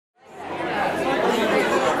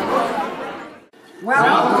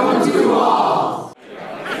Welcome to all.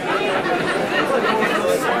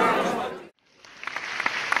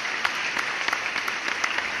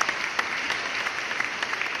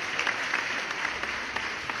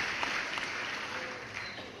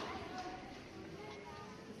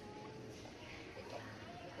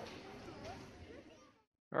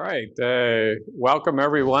 All right, welcome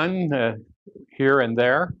everyone here and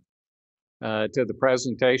there to the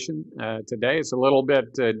presentation. Today it's a little bit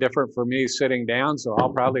different for me sitting down, so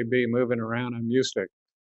I'll probably be moving around. I'm used to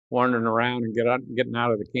wandering around and getting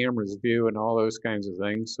out of the camera's view and all those kinds of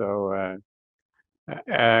things. So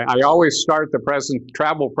I always start the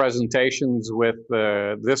travel presentations with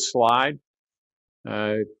this slide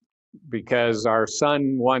because our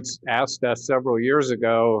son once asked us several years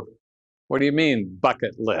ago, "What do you mean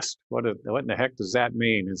bucket list? What in the heck does that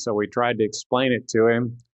mean?" And so we tried to explain it to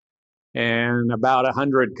him. And about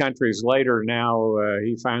 100 countries later now,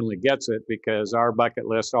 he finally gets it because our bucket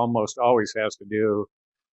list almost always has to do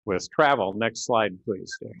with travel. Next slide,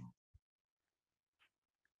 please.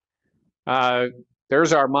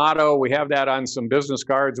 There's our motto. We have that on some business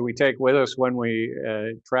cards we take with us when we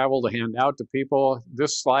travel to hand out to people.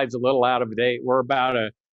 This slide's a little out of date. We're about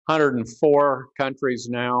 104 countries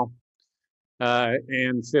now.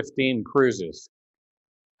 And 15 cruises.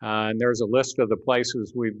 And there's a list of the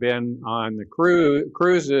places we've been on the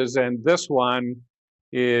cruises, and this one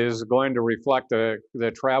is going to reflect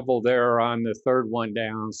the travel there on the third one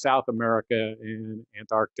down, South America and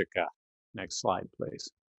Antarctica. Next slide, please.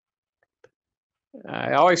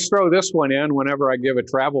 I always throw this one in whenever I give a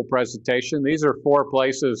travel presentation. These are 4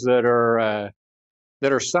 places that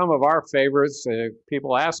are some of our favorites.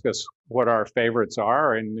 People ask us what our favorites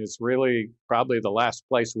are, and it's really probably the last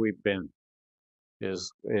place we've been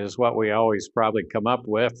is what we always probably come up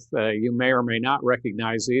with. You may or may not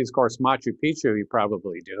recognize these. Of course, Machu Picchu you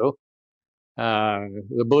probably do.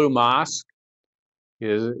 The Blue Mosque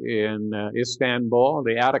is in Istanbul,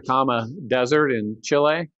 the Atacama Desert in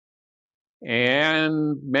Chile,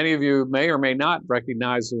 and many of you may or may not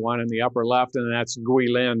recognize the one in the upper left, and that's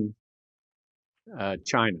Guilin,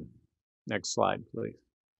 China. Next slide, please.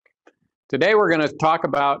 Today we're going to talk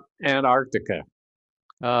about Antarctica.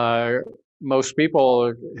 Most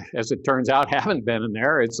people, as it turns out, haven't been in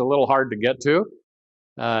there. It's a little hard to get to.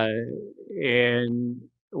 And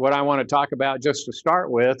what I want to talk about just to start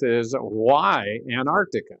with is why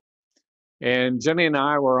Antarctica. And Ginny and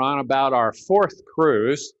I were on about our 4th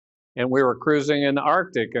cruise, and we were cruising in the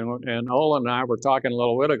Arctic. And Roland and I were talking a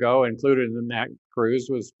little bit ago, included in that cruise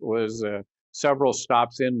was several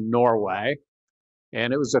stops in Norway.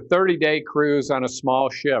 And it was a 30-day cruise on a small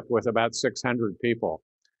ship with about 600 people.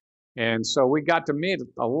 And so we got to meet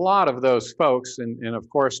a lot of those folks. And of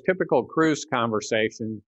course, typical cruise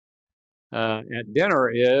conversation at dinner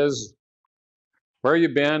is, where you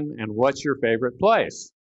been and what's your favorite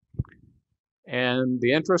place? And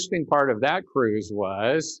the interesting part of that cruise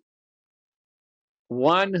was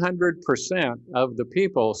 100% of the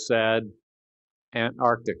people said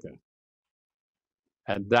Antarctica.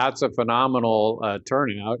 And that's a phenomenal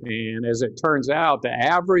turnout. And as it turns out, the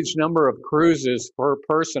average number of cruises per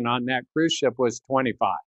person on that cruise ship was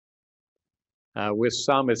 25, with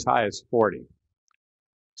some as high as 40.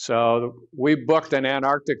 So we booked an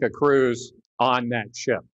Antarctica cruise on that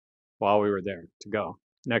ship while we were there to go.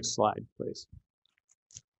 Next slide, please.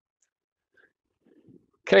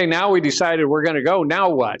 Okay, now we decided we're going to go. Now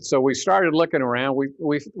what? So we started looking around.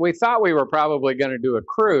 We thought we were probably going to do a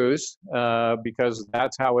cruise because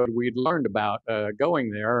that's how we'd learned about going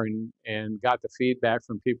there and got the feedback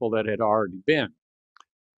from people that had already been.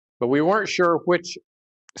 But we weren't sure which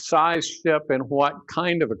size ship and what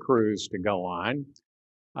kind of a cruise to go on.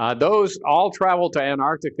 All travel to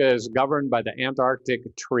Antarctica is governed by the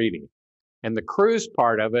Antarctic Treaty. And the cruise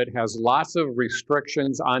part of it has lots of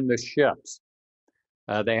restrictions on the ships.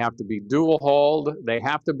 They have to be dual-hulled. They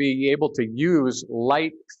have to be able to use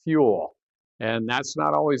light fuel. And that's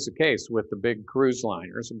not always the case with the big cruise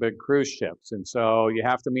liners, the big cruise ships. And so you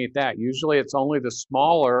have to meet that. Usually it's only the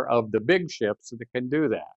smaller of the big ships that can do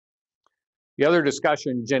that. The other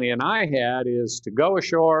discussion Ginny and I had is to go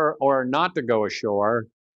ashore or not to go ashore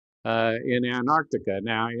in Antarctica.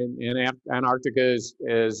 Now, in Antarctica,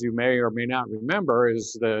 as you may or may not remember,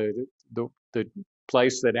 is the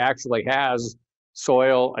place that actually has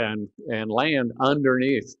soil and land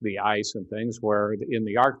underneath the ice and things, where in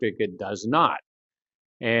the Arctic it does not.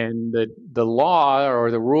 And the law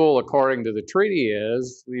or the rule according to the treaty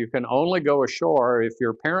is you can only go ashore if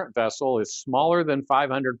your parent vessel is smaller than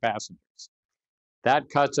 500 passengers. That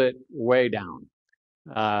cuts it way down.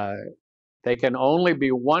 They can only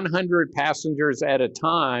be 100 passengers at a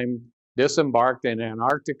time disembarked in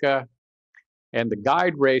Antarctica, and the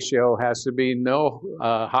guide ratio has to be no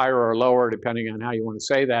higher or lower, depending on how you want to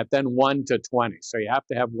say that, than 1 to 20. So you have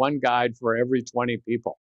to have one guide for every 20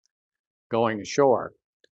 people going ashore.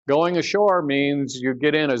 Going ashore means you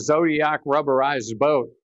get in a Zodiac rubberized boat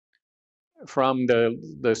from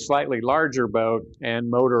the slightly larger boat and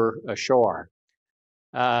motor ashore.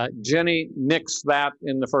 Ginny nixed that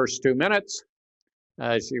in the first 2 minutes.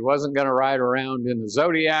 She wasn't going to ride around in the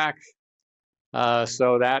Zodiac.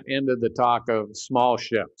 So that ended the talk of small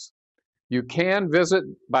ships. You can visit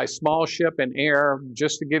by small ship and air.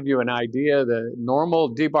 Just to give you an idea, the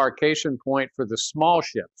normal debarkation point for the small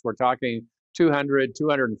ships, we're talking 200,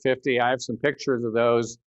 250. I have some pictures of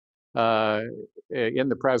those in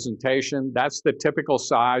the presentation. That's the typical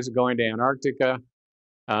size going to Antarctica.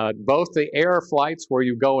 Both the air flights where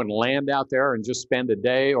you go and land out there and just spend a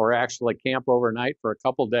day or actually camp overnight for a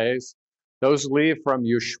couple days, those leave from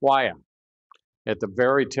Ushuaia at the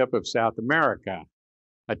very tip of South America.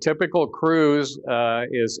 A typical cruise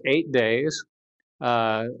is 8 days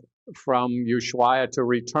from Ushuaia to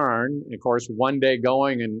return. Of course, 1 day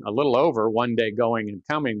going and a little over 1 day going and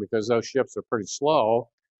coming because those ships are pretty slow.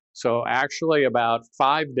 So actually about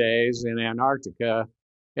 5 days in Antarctica,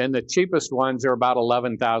 and the cheapest ones are about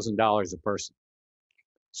 $11,000 a person.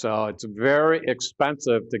 So it's very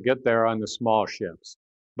expensive to get there on the small ships.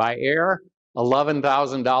 By air,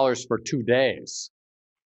 $11,000 for 2 days.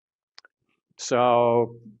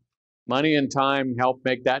 So money and time helped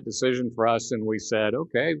make that decision for us, and we said,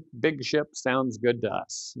 okay, big ship sounds good to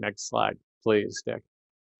us. Next slide, please, Dick.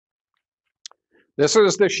 This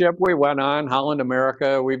is the ship we went on, Holland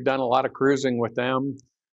America. We've done a lot of cruising with them.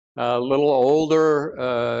 A little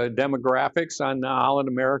older demographics on Holland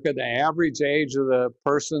America. The average age of the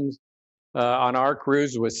persons on our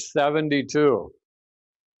cruise was 72,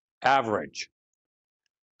 average.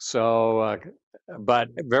 So, but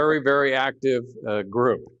very, very active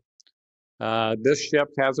group. This ship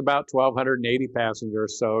has about 1,280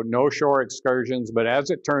 passengers, so no shore excursions, but as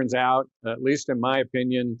it turns out, at least in my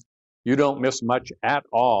opinion, you don't miss much at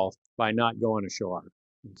all by not going ashore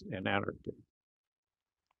in Antarctica.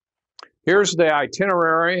 Here's the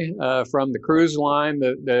itinerary from the cruise line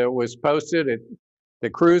that was posted. The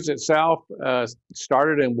cruise itself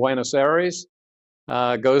started in Buenos Aires,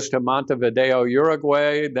 goes to Montevideo,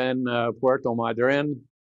 Uruguay, then Puerto Madryn,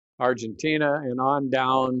 Argentina, and on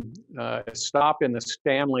down, stop in the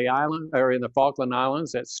Stanley Island, or in the Falkland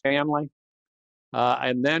Islands at Stanley.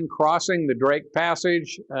 And then crossing the Drake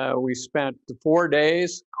Passage, we spent 4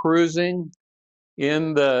 days cruising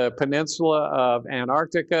in the peninsula of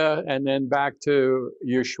Antarctica and then back to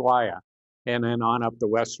Ushuaia and then on up the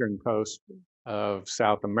western coast of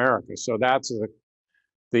South America. So that's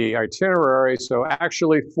the itinerary. So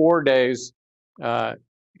actually 4 days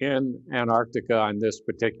in Antarctica on this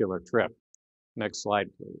particular trip. Next slide,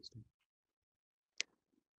 please.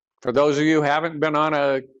 For those of you who haven't been on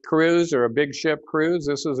a cruise or a big ship cruise,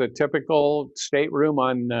 this is a typical stateroom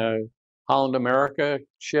on Holland America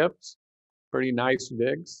ships. Pretty nice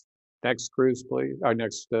digs. Next cruise, please. Our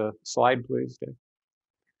next slide, please, Dave.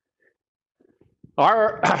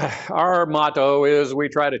 Our motto is we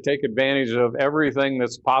try to take advantage of everything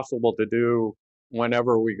that's possible to do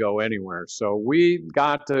whenever we go anywhere. So we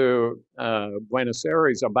got to Buenos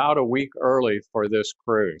Aires about a week early for this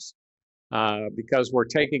cruise because we're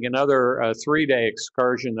taking another 3-day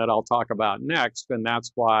excursion that I'll talk about next, and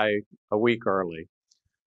that's why a week early.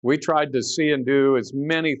 We tried to see and do as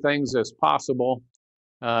many things as possible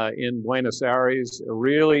in Buenos Aires. A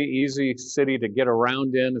really easy city to get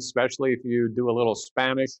around in, especially if you do a little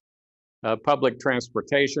Spanish. Public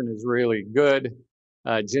transportation is really good.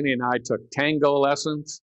 Ginny and I took tango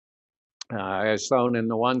lessons, as shown in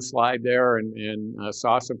the one slide there, and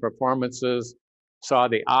saw some performances, saw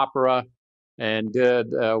the opera, and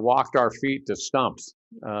walked our feet to stumps,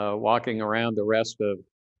 walking around the rest of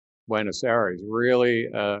Buenos Aires. Really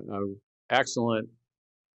excellent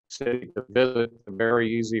city to visit, very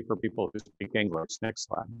easy for people who speak English. Next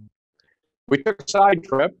slide. We took a side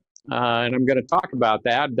trip, and I'm going to talk about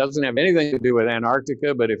that. It doesn't have anything to do with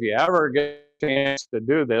Antarctica, but if you ever get a chance to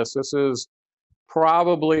do this, this is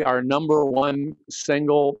probably our #1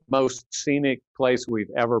 single most scenic place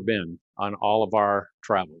we've ever been on all of our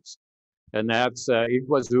travels. And that's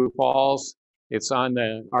Iguazu Falls. It's on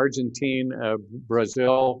the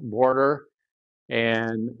Argentine-Brazil border.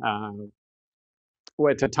 And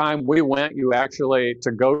at the time we went, you actually,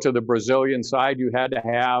 to go to the Brazilian side, you had to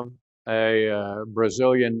have a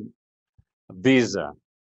Brazilian visa.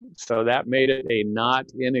 So that made it a not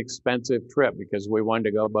inexpensive trip because we wanted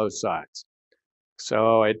to go both sides.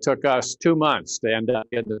 So it took us 2 months to end up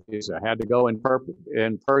getting the visa. I had to go in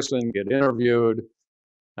person, get interviewed.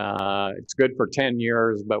 It's good for 10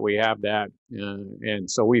 years, but we have that. And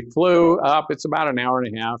so we flew up. It's about an hour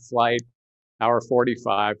and a half flight, hour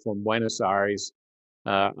 45 from Buenos Aires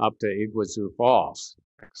up to Iguazu Falls.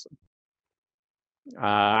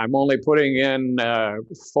 I'm only putting in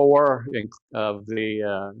 4 of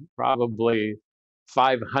the probably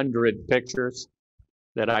 500 pictures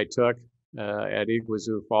that I took at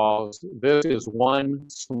Iguazu Falls. This is one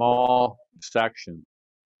small section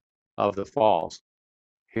of the falls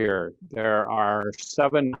here. There are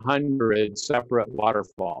 700 separate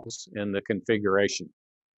waterfalls in the configuration.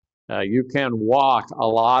 You can walk a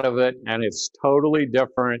lot of it, and it's totally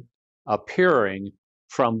different appearing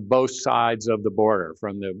from both sides of the border.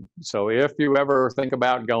 So if you ever think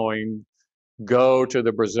about going, go to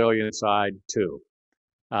the Brazilian side too.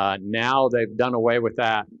 Now they've done away with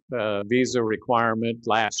that visa requirement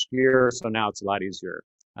last year, so now it's a lot easier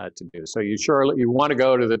to do. So you want to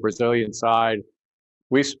go to the Brazilian side.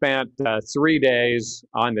 We spent 3 days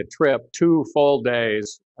on the trip, 2 full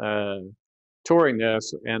days touring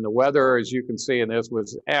this, and the weather, as you can see in this,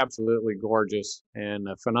 was absolutely gorgeous and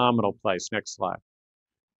a phenomenal place. Next slide.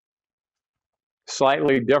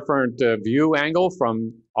 Slightly different view angle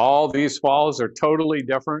from all these falls are totally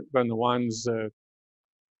different than the ones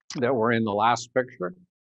that were in the last picture.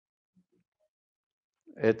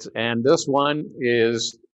 And this one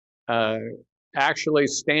is actually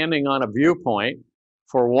standing on a viewpoint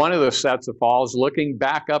for one of the sets of falls looking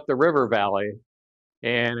back up the river valley.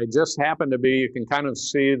 And it just happened to be, you can kind of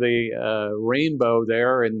see the rainbow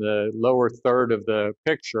there in the lower third of the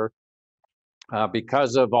picture.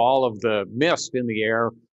 Because of all of the mist in the air,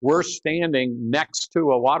 we're standing next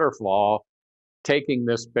to a waterfall taking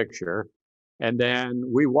this picture. And then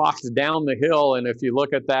we walked down the hill, and if you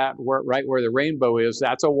look at that, right where the rainbow is,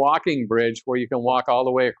 that's a walking bridge where you can walk all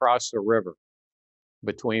the way across the river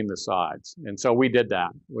between the sides. And so we did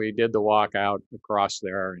that. We did the walk out across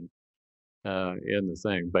there and in the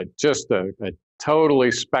thing, but just a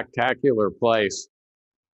totally spectacular place.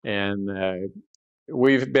 And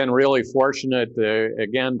we've been really fortunate,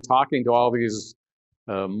 again, talking to all these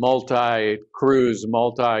multi-cruise,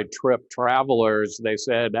 multi-trip travelers. They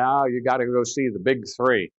said, you got to go see the big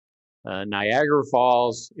 3, Niagara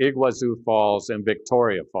Falls, Iguazu Falls, and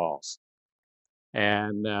Victoria Falls.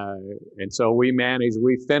 And so we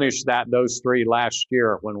finished those 3 last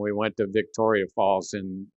year when we went to Victoria Falls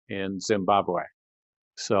in Zimbabwe.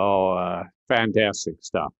 So fantastic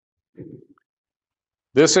stuff.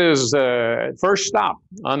 This is the first stop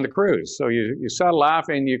on the cruise. So you settle off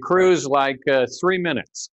and you cruise like 3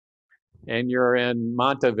 minutes. And you're in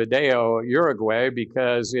Montevideo, Uruguay,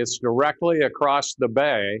 because it's directly across the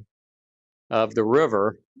bay of the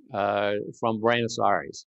river from Buenos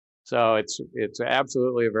Aires. So it's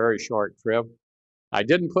absolutely a very short trip. I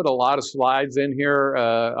didn't put a lot of slides in here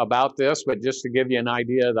about this, but just to give you an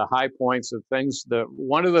idea of the high points of things,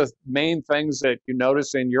 one of the main things that you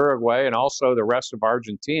notice in Uruguay and also the rest of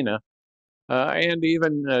Argentina and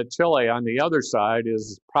even Chile on the other side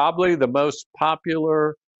is probably the most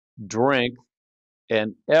popular drink,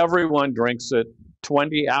 and everyone drinks it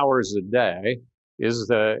 20 hours a day,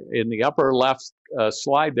 in the upper left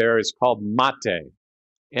slide there is called mate,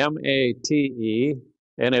 M-A-T-E.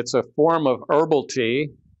 And it's a form of herbal tea,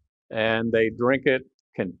 and they drink it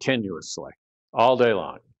continuously, all day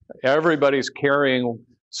long. Everybody's carrying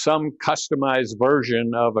some customized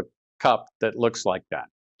version of a cup that looks like that.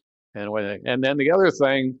 And then the other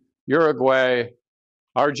thing, Uruguay,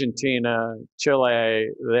 Argentina, Chile,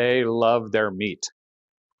 they love their meat.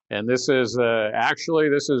 And this is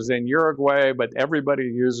this is in Uruguay, but everybody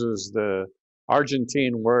uses the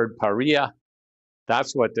Argentine word parrilla.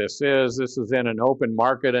 That's what this is. This is in an open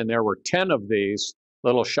market, and there were 10 of these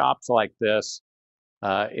little shops like this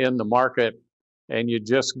in the market, and you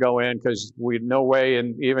just go in because we no way,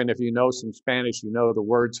 and even if you know some Spanish, you know the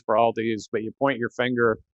words for all these, but you point your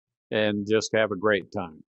finger and just have a great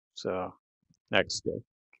time. So next day.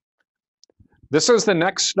 This is the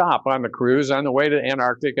next stop on the cruise on the way to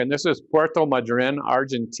Antarctica, and this is Puerto Madryn,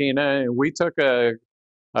 Argentina, and we took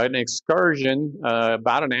an excursion,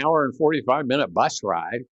 about an hour and 45-minute bus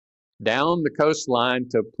ride down the coastline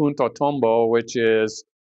to Punta Tombo, which is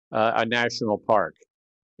a national park.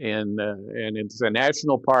 And it's a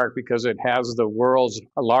national park because it has the world's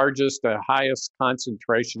largest, highest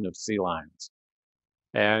concentration of sea lions.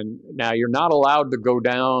 And now you're not allowed to go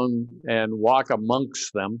down and walk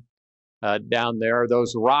amongst them down there.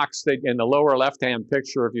 Those rocks that in the lower left-hand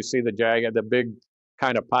picture, if you see the big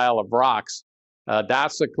kind of pile of rocks,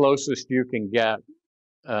 that's the closest you can get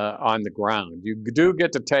on the ground. You do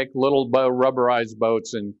get to take little rubberized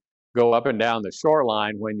boats and go up and down the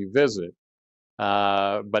shoreline when you visit,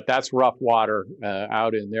 but that's rough water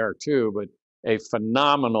out in there too. But a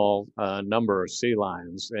phenomenal number of sea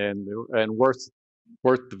lions, and worth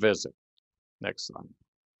the visit. Next slide.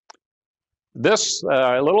 This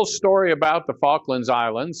little story about the Falkland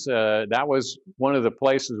Islands, that was one of the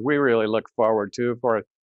places we really look forward to. For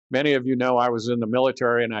many of you know, I was in the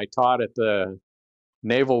military and I taught at the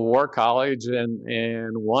Naval War College,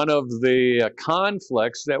 and one of the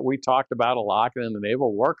conflicts that we talked about a lot in the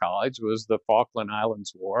Naval War College was the Falkland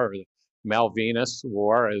Islands War, or the Malvinas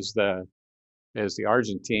War, as the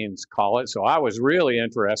Argentines call it. So I was really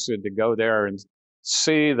interested to go there and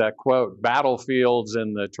see the, quote, battlefields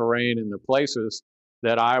and the terrain and the places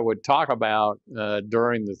that I would talk about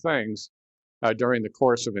during the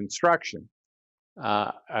course of instruction.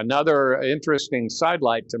 Another interesting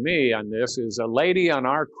sidelight to me on this is a lady on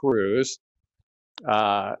our cruise.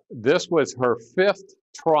 This was her 5th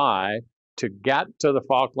try to get to the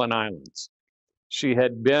Falkland Islands. She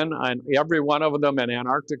had been on every one of them an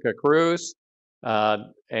Antarctica cruise,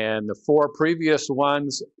 and the 4 previous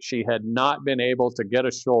ones, she had not been able to get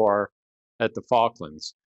ashore at the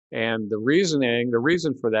Falklands. And the reason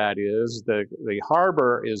for that is the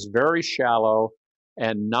harbor is very shallow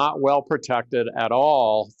and not well protected at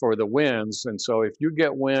all for the winds. And so if you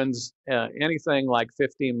get winds anything like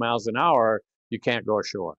 15 miles an hour, you can't go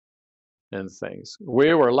ashore and things.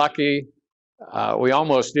 We were lucky. We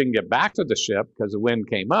almost didn't get back to the ship because the wind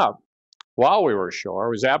came up while we were ashore.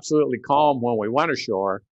 It was absolutely calm when we went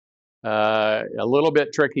ashore. A little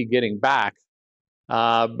bit tricky getting back,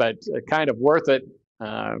 but kind of worth it.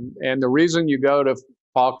 And the reason you go to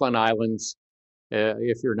Falkland Islands,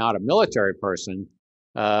 if you're not a military person,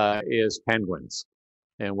 is penguins.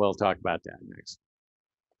 And we'll talk about that next.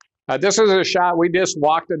 This is a shot we just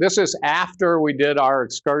walked. This is after we did our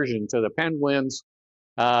excursion to the penguins.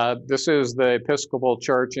 This is the Episcopal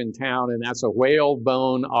Church in town, and that's a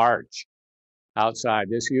whalebone arch outside.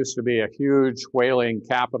 This used to be a huge whaling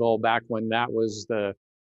capital back when that was the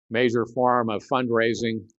major form of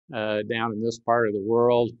fundraising down in this part of the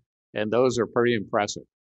world, and those are pretty impressive.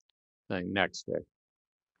 Next day.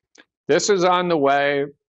 This is on the way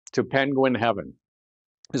to Penguin Heaven.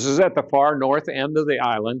 This is at the far north end of the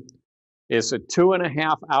island. It's a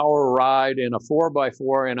 2.5-hour ride in a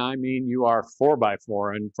 4x4, and I mean you are 4x4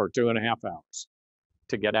 for 2.5 hours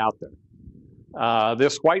to get out there.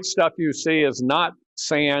 This white stuff you see is not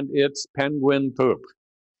sand, it's penguin poop.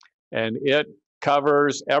 And it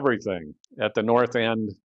covers everything at the north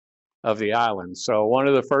end of the island. So one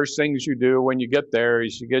of the first things you do when you get there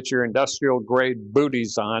is you get your industrial grade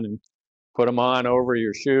booties on and put them on over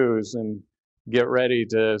your shoes and get ready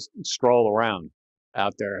to stroll around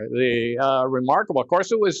out there. The remarkable, of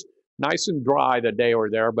course, it was nice and dry the day we were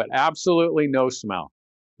there, but absolutely no smell,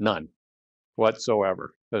 none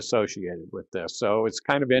whatsoever associated with this. So it's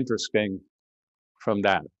kind of interesting from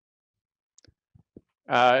that.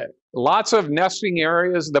 Lots of nesting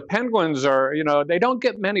areas. The penguins are, they don't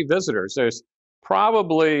get many visitors. There's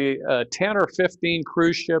probably 10 or 15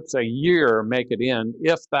 cruise ships a year make it in,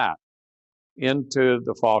 if that, into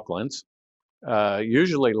the Falklands,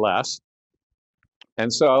 usually less.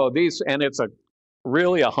 And so it's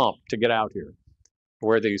really a hump to get out here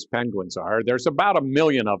where these penguins are. There's about 1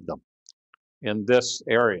 million of them in this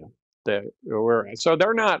area that we're at. So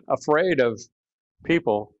they're not afraid of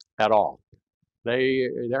people at all.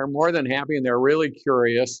 They're more than happy, and they're really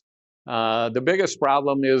curious. The biggest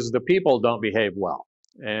problem is the people don't behave well.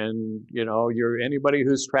 And anybody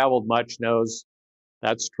who's traveled much knows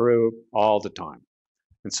that's true all the time.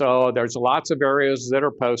 And so there's lots of areas that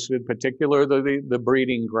are posted, particularly the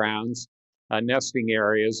breeding grounds, nesting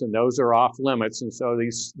areas, and those are off limits. And so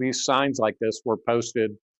these signs like this were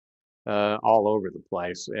posted all over the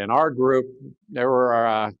place. In our group, there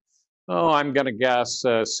were, I'm going to guess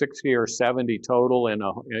 60 or 70 total, and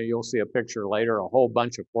you'll see a picture later, a whole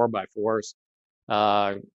bunch of 4x4s.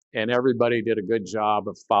 And everybody did a good job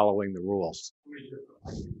of following the rules.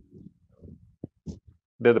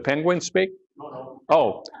 Did the penguins speak? No.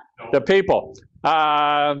 Oh, no. The people.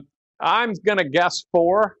 I'm going to guess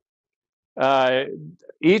 4.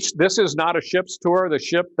 This is not a ship's tour. The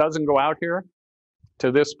ship doesn't go out here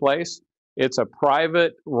to this place. It's a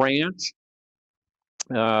private ranch,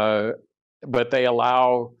 but they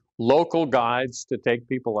allow local guides to take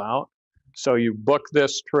people out. So you book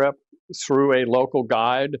this trip through a local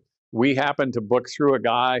guide. We happened to book through a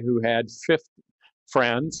guy who had 50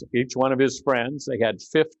 friends, each one of his friends. They had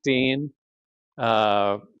 15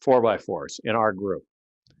 4x4s in our group.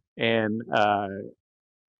 And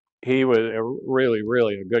he was really,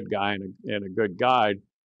 really a good guy and a good guide.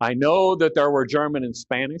 I know that there were German and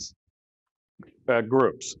Spanish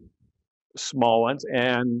groups, small ones,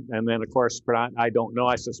 and then of course I don't know.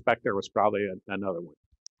 I suspect there was probably another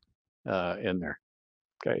one in there.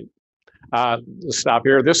 Okay, let's stop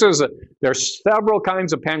here. There's several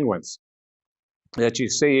kinds of penguins that you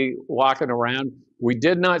see walking around. We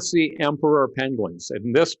did not see emperor penguins.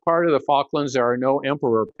 In this part of the Falklands, there are no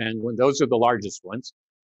emperor penguins. Those are the largest ones.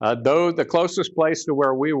 Though the closest place to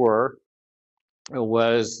where we were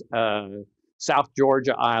was South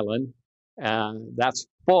Georgia Island, and that's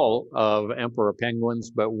full of emperor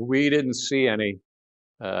penguins, but we didn't see any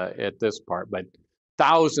at this part. But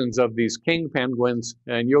thousands of these king penguins,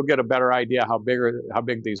 and you'll get a better idea how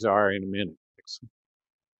big these are in a minute.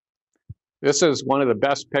 This is one of the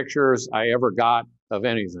best pictures I ever got of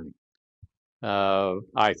anything,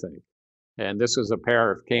 I think. And this is a pair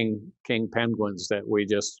of king penguins that we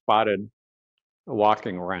just spotted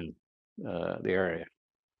walking around the area.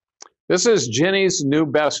 This is Ginny's new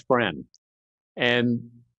best friend. And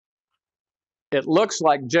it looks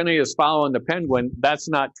like Ginny is following the penguin. That's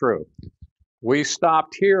not true. We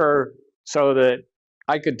stopped here so that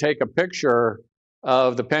I could take a picture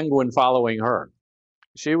of the penguin following her.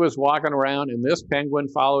 She was walking around, and this penguin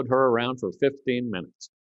followed her around for 15 minutes,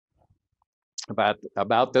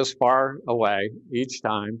 about this far away each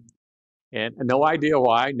time, and no idea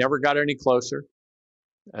why. Never got any closer,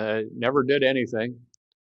 never did anything.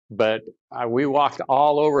 But we walked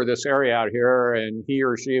all over this area out here, and he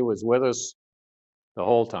or she was with us the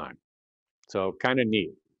whole time. So kind of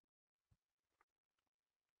neat.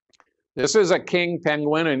 This is a king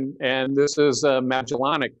penguin, and this is a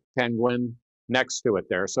Magellanic penguin next to it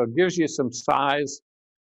there. So it gives you some size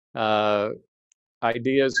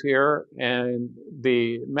ideas here. And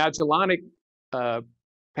the Magellanic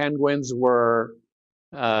penguins were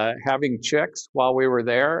having chicks while we were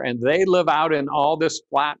there, and they live out in all this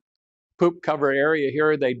flat poop cover area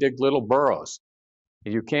here. They dig little burrows.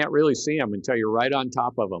 You can't really see them until you're right on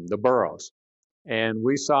top of them, the burrows. And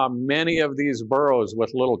we saw many of these burrows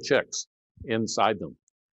with little chicks inside them.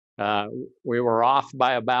 We were off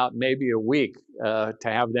by about maybe a week to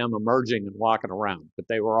have them emerging and walking around, but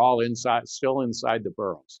they were all inside, still inside the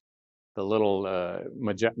burrows, the little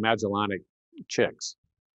Magellanic chicks.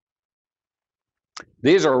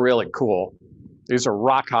 These are really cool. These are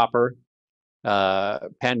rockhopper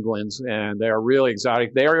penguins, and they're really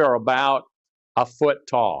exotic. They are about a foot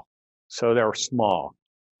tall, so they're small,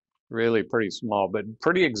 really pretty small, but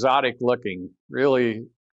pretty exotic looking. Really,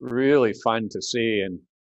 really fun to see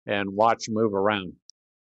and watch move around.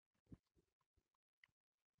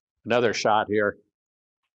 Another shot here.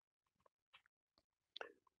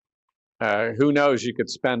 Who knows? You could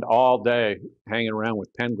spend all day hanging around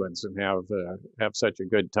with penguins and have such a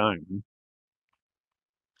good time.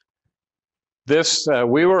 This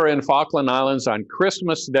we were in Falkland Islands on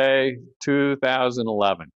Christmas Day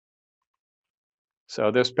 2011.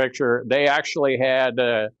 So this picture, they actually had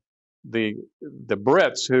the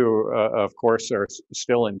Brits, who of course are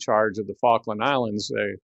still in charge of the Falkland Islands.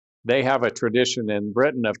 They have a tradition in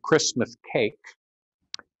Britain of Christmas cake.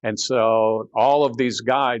 And so all of these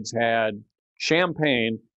guides had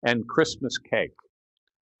champagne and Christmas cake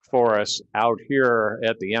for us out here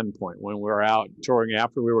at the end point. When we were out touring,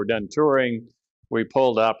 after we were done touring, we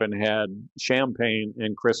pulled up and had champagne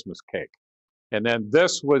and Christmas cake. And then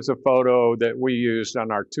this was a photo that we used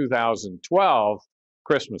on our 2012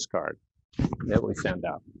 Christmas card that we sent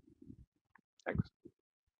out. Thanks.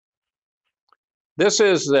 This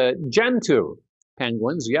is the Gentoo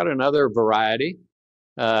penguins, yet another variety.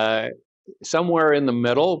 Somewhere in the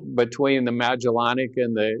middle between the Magellanic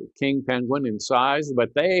and the king penguin in size,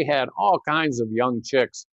 but they had all kinds of young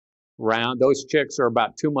chicks around. Those chicks are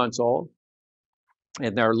about 2 months old,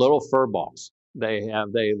 and they're little fur balls. They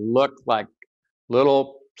look like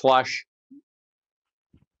little plush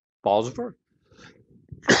balls of fur.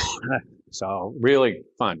 So really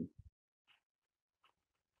fun.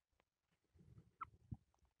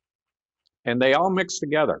 And they all mix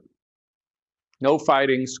together. No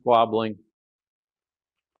fighting, squabbling,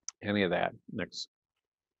 any of that. Next.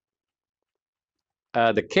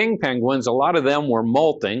 The king penguins, a lot of them were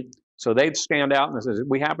molting, so they'd stand out and say,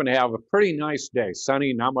 we happen to have a pretty nice day,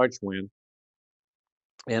 sunny, not much wind.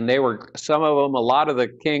 And they were, some of them, a lot of the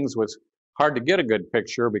kings was hard to get a good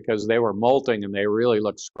picture because they were molting and they really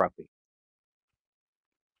looked scruffy.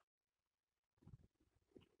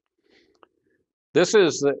 This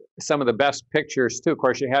is some of the best pictures too. Of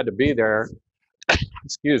course, you had to be there,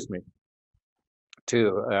 excuse me,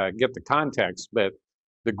 to get the context. But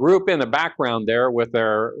The group in the background there with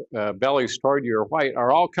their bellies toward you are white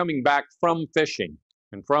are all coming back from fishing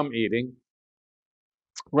and from eating,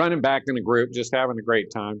 running back in a group, just having a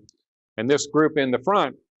great time. And this group in the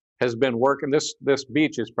front has been working. This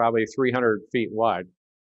beach is probably 300 feet wide.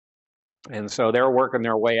 And so they're working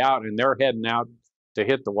their way out, and they're heading out to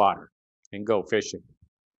hit the water and go fishing.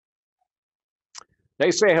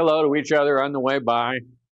 They say hello to each other on the way by.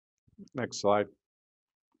 Next slide.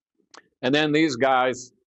 And then these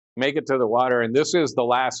guys make it to the water, and this is the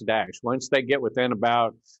last dash. Once they get within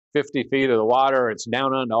about 50 feet of the water, it's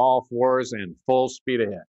down onto all fours and full speed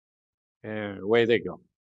ahead. And away they go.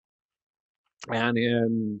 And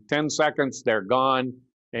in 10 seconds, they're gone,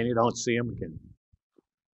 and you don't see them again.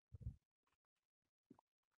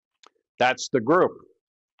 That's the group.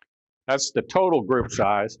 That's the total group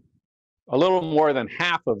size. A little more than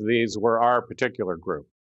half of these were our particular group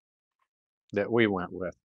that we went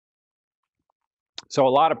with. So a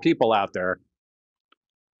lot of people out there,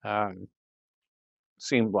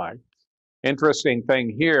 seemed like. Interesting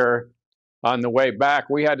thing here, on the way back,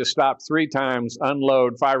 we had to stop 3 times,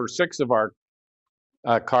 unload 5 or 6 of our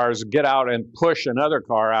cars, get out and push another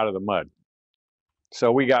car out of the mud.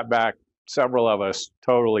 So we got back, several of us,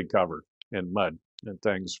 totally covered in mud and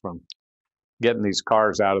things from getting these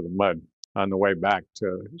cars out of the mud on the way back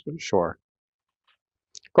to shore.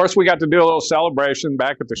 Of course, we got to do a little celebration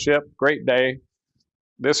back at the ship. Great day.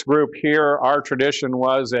 This group here, our tradition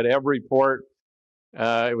was at every port,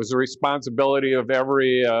 it was the responsibility of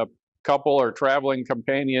every couple or traveling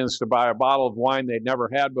companions to buy a bottle of wine they'd never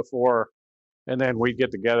had before, and then we'd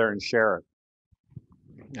get together and share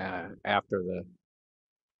it after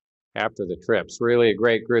the trips. Really a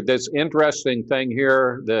great group. This interesting thing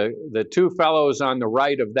here, the 2 fellows on the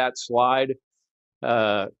right of that slide,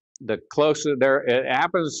 the closest there, it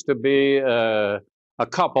happens to be a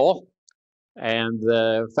couple. And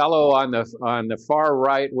the fellow on the far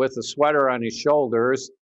right with the sweater on his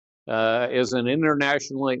shoulders is an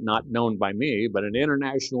internationally, not known by me, but an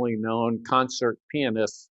internationally known concert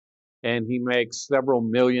pianist, and he makes several $1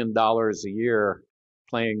 million a year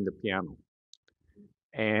playing the piano.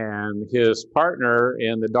 And his partner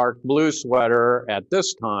in the dark blue sweater at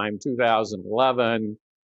this time, 2011,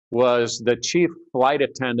 was the chief flight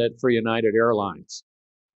attendant for United Airlines.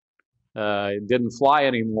 Didn't fly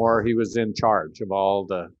anymore. He was in charge of all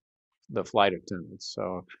the flight attendants.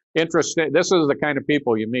 So interesting. This is the kind of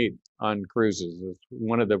people you meet on cruises. It's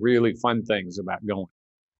one of the really fun things about going.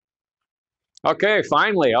 Okay,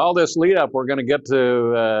 finally, all this lead up, we're going to get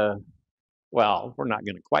to, well, we're not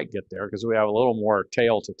going to quite get there because we have a little more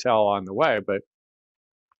tale to tell on the way, but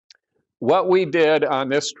what we did on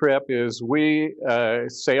this trip is we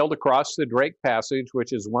sailed across the Drake Passage,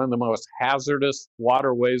 which is one of the most hazardous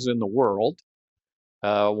waterways in the world.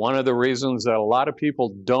 One of the reasons that a lot of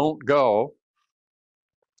people don't go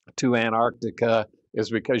to Antarctica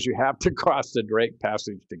is because you have to cross the Drake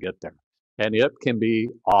Passage to get there. And it can be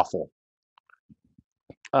awful.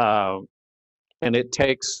 And it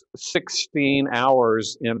takes 16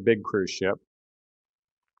 hours in a big cruise ship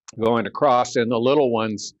going across, and the little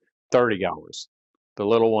ones 30 hours. The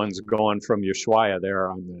little ones going from Ushuaia there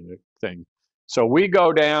on the thing. So we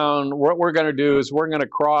go down, what we're going to do is we're going to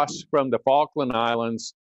cross from the Falkland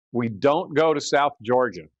Islands. We don't go to South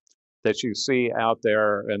Georgia that you see out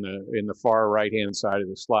there in the far right-hand side of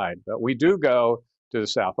the slide. But we do go to the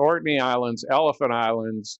South Orkney Islands, Elephant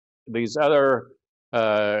Islands, these other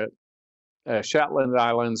Shetland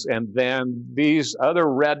Islands, and then these other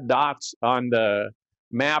red dots on the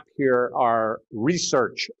map here are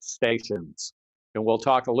research stations. And we'll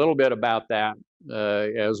talk a little bit about that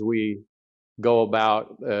as we go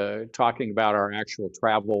about talking about our actual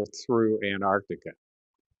travel through Antarctica.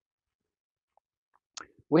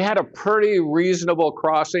 We had a pretty reasonable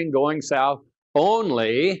crossing going south,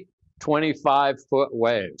 only 25-foot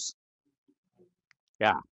waves.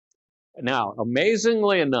 Yeah. Now,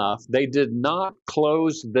 amazingly enough, they did not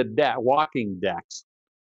close the walking decks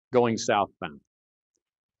going southbound.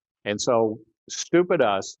 And so, stupid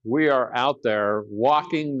us, we are out there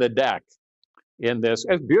walking the deck in this,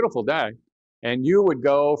 it's a beautiful day, and you would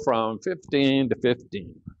go from 15 to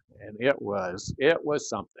 15, and it was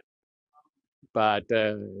something. But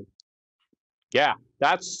yeah,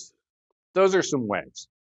 those are some waves.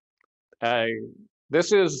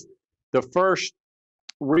 This is the first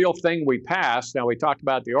real thing we passed. Now, we talked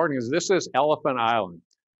about the ordnance. This is Elephant Island.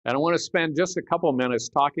 And I want to spend just a couple minutes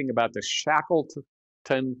talking about the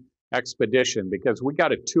Shackleton expedition, because we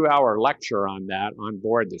got a 2-hour lecture on that on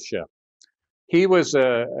board the ship. He was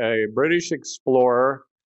a British explorer,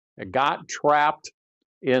 got trapped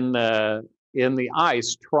in the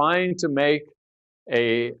ice trying to make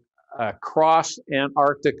a cross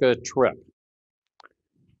Antarctica trip.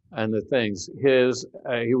 And the things,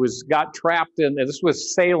 got trapped in, this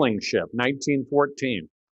was sailing ship, 1914.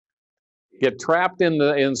 Get trapped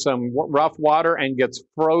in some rough water and gets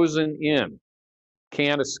frozen in,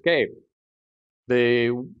 can't escape.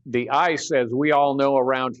 The ice, as we all know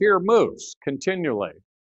around here, moves continually.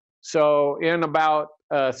 So in about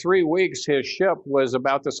 3 weeks, his ship was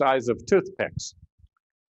about the size of toothpicks,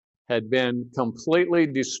 had been completely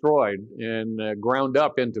destroyed and ground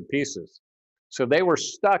up into pieces. So they were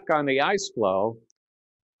stuck on the ice floe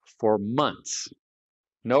for months.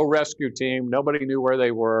 No rescue team, nobody knew where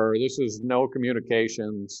they were. This is no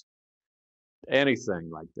communications, anything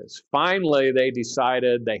like this. Finally, they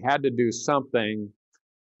decided they had to do something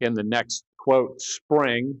in the next, quote,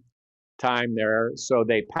 spring time there. So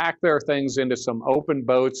they packed their things into some open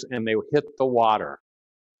boats and they hit the water.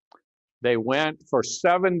 They went for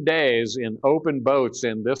 7 days in open boats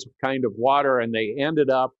in this kind of water, and they ended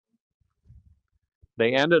up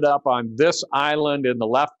on this island in the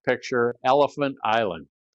left picture, Elephant Island.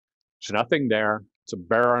 There's nothing there. It's a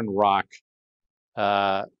barren rock.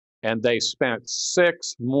 And they spent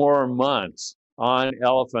 6 more months on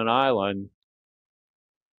Elephant Island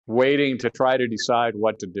waiting to try to decide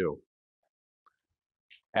what to do.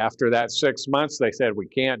 After that 6 months, they said, we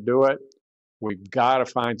can't do it. We've got to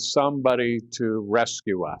find somebody to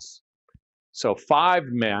rescue us. So 5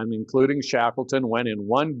 men, including Shackleton, went in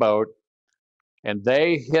one boat, and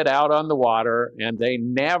they hit out on the water, and they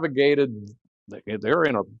navigated, they're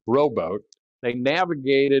in a rowboat, they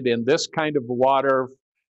navigated in this kind of water,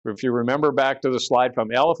 if you remember back to the slide,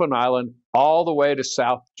 from Elephant Island all the way to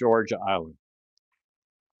South Georgia Island.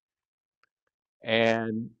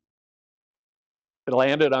 And it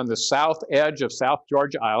landed on the south edge of South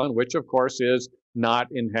Georgia Island, which of course is not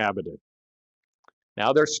inhabited.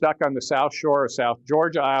 Now they're stuck on the south shore of South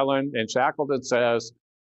Georgia Island, and Shackleton says,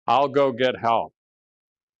 I'll go get help.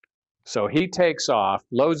 So he takes off,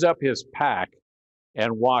 loads up his pack,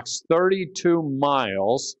 and walks 32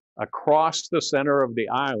 miles across the center of the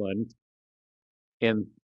island in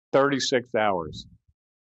 36 hours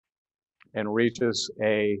and reaches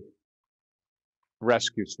a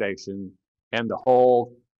rescue station, and the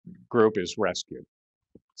whole group is rescued.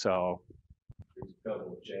 So,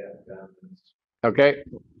 okay.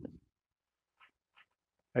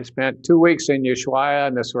 I spent 2 weeks in Ushuaia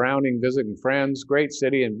and the surrounding visiting friends. Great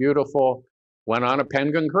city and beautiful. Went on a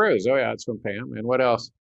penguin cruise. Oh yeah, it's from Pam. And what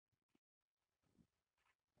else?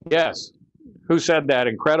 Yes. Who said that?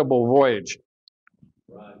 Incredible voyage.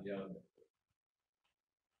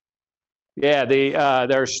 Yeah,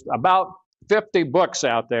 there's about 50 books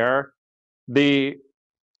out there. The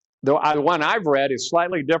one I've read is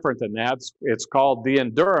slightly different than that. It's called The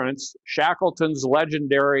Endurance, Shackleton's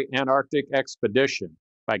Legendary Antarctic Expedition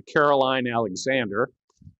by Caroline Alexander.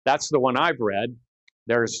 That's the one I've read.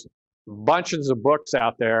 There's bunches of books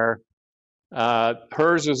out there.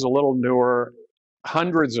 Hers is a little newer,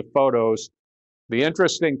 hundreds of photos. The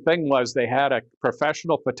interesting thing was they had a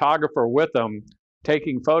professional photographer with them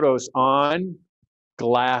taking photos on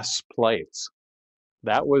glass plates.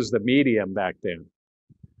 That was the medium back then.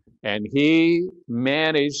 And he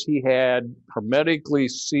had hermetically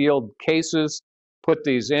sealed cases, put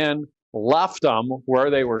these in, left them where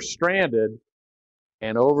they were stranded,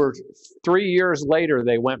 and over 3 years later,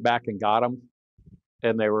 they went back and got them,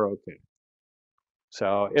 and they were okay.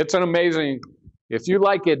 So it's an amazing, if you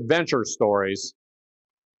like adventure stories,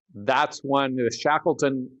 that's one, the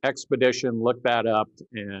Shackleton expedition, look that up,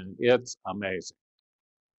 and it's amazing.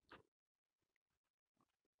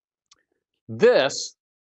 This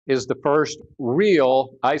is the first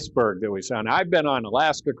real iceberg that we saw. And I've been on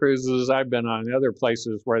Alaska cruises, I've been on other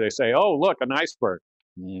places where they say, oh, look, an iceberg.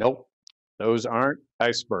 Nope, those aren't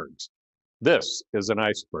icebergs. This is an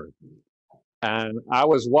iceberg. And I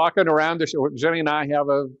was walking around the ship. Jenny and I have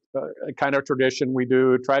a kind of tradition. We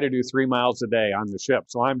try to do 3 miles a day on the ship.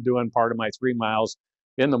 So I'm doing part of my 3 miles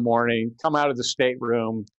in the morning, come out of the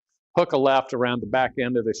stateroom, hook a left around the back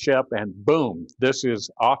end of the ship, and boom, this is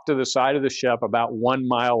off to the side of the ship about 1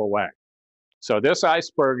 mile away. So this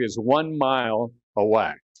iceberg is 1 mile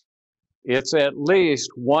away. It's at least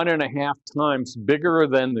 1.5 times bigger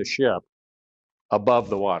than the ship above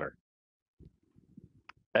the water.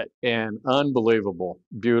 And unbelievable,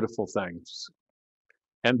 beautiful things.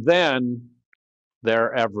 And then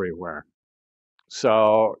they're everywhere.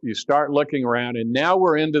 So you start looking around, and now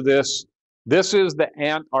we're into this. This is the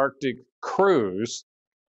Antarctic cruise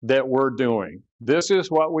that we're doing. This is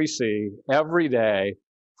what we see every day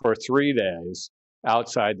for 3 days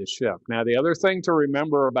outside the ship. Now, the other thing to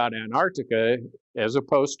remember about Antarctica, as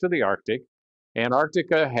opposed to the Arctic,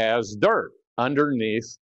 Antarctica has dirt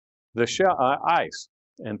underneath the ice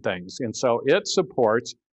and things. And so it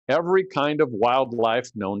supports every kind of wildlife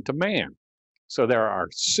known to man. So there are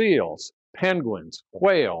seals, penguins,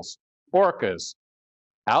 whales, orcas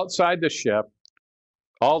outside the ship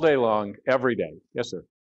all day long, every day. Yes, sir.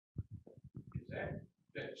 Is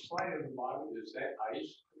that slide at the bottom, is that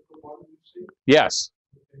ice at the bottom you see? Yes.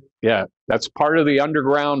 Yeah, that's part of the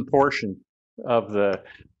underground portion of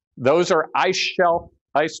those are ice shelf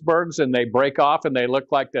icebergs, and they break off and they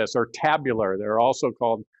look like this, or tabular. They're also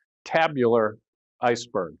called tabular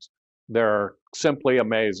icebergs. They're simply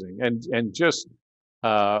amazing and just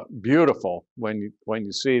beautiful when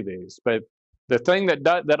you see these. But the thing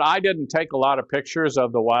that I didn't take a lot of pictures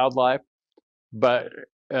of the wildlife, but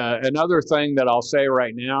another thing that I'll say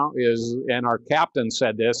right now is, and our captain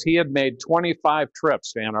said this, he had made 25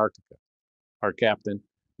 trips to Antarctica, our captain.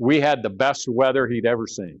 We had the best weather he'd ever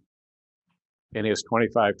seen in his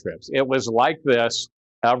 25 trips. It was like this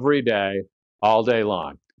every day, all day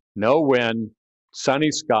long. No wind, sunny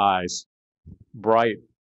skies, bright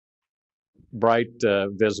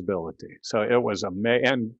visibility. So it was amazing.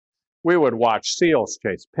 And we would watch seals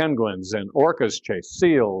chase penguins and orcas chase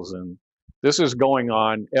seals. And this is going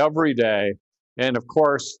on every day. And of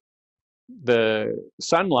course, the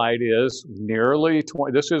sunlight is nearly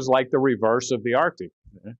 20, this is like the reverse of the Arctic.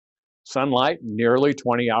 Sunlight nearly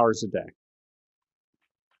 20 hours a day.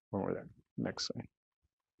 Over there, next thing.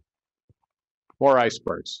 More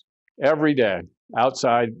icebergs every day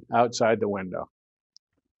outside the window.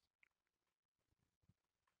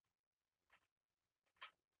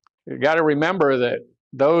 You got to remember that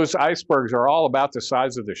those icebergs are all about the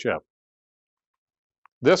size of the ship.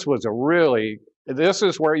 This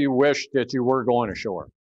is where you wish that you were going ashore,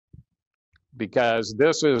 because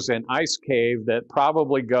this is an ice cave that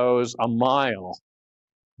probably goes a mile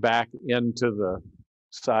back into the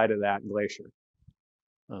side of that glacier.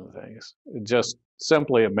 Things. Just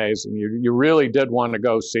simply amazing. You really did want to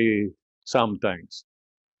go see some things.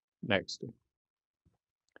 Next.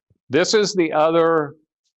 This is the other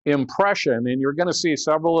impression, and you're going to see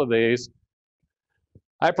several of these.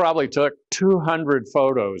 I probably took 200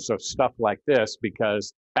 photos of stuff like this,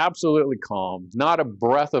 because absolutely calm, not a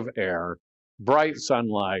breath of air, bright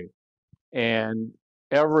sunlight, and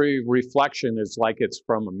every reflection is like it's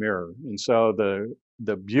from a mirror. And so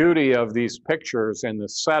the beauty of these pictures and the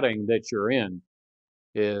setting that you're in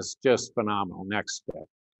is just phenomenal. Next step.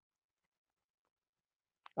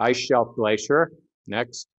 Ice shelf glacier.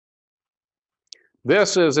 Next.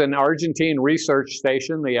 This is an Argentine research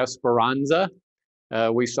station, the Esperanza.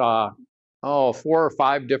 We saw 4 or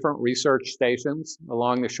 5 different research stations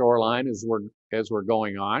along the shoreline as we're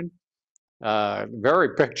going on.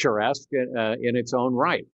 Very picturesque in its own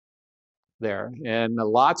right there. And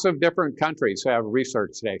lots of different countries have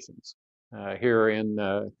research stations here in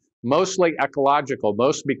mostly ecological,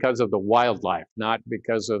 most because of the wildlife, not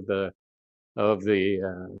because of the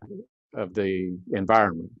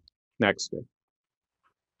environment. Next.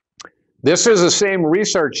 This is the same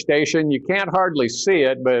research station. You can't hardly see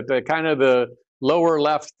it, but kind of the lower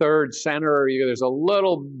left third center, there's a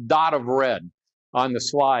little dot of red on the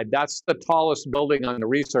slide. That's the tallest building on the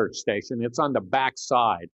research station. It's on the back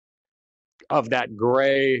side of that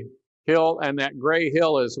gray hill, and that gray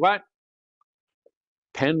hill is what?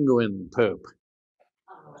 Penguin poop.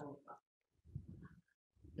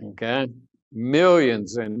 Okay,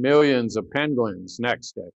 millions and millions of penguins.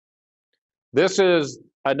 Next day. This is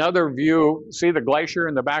another view. See the glacier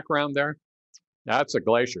in the background there? That's a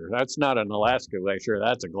glacier. That's not an Alaska glacier.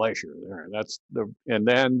 That's a glacier there. And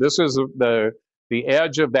then this is the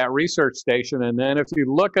edge of that research station. And then if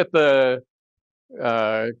you look at the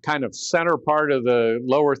kind of center part of the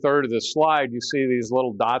lower third of the slide, you see these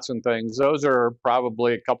little dots and things. Those are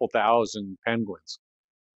probably a couple thousand penguins.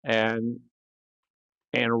 And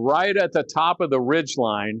right at the top of the ridge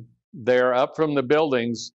line there, up from the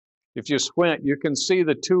buildings, if you squint, you can see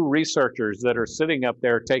the 2 researchers that are sitting up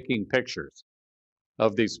there taking pictures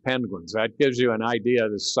of these penguins. That gives you an idea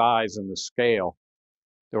of the size and the scale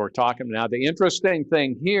that we're talking about. Now, the interesting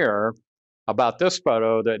thing here about this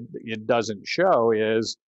photo that it doesn't show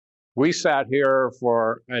is we sat here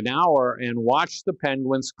for an hour and watched the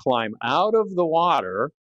penguins climb out of the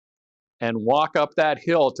water and walk up that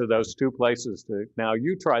hill to those 2 places. Now,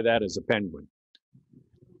 you try that as a penguin.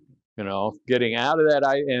 You know, getting out of that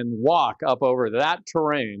and walk up over that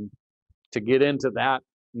terrain to get into that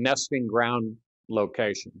nesting ground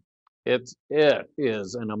location. It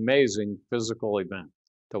is an amazing physical event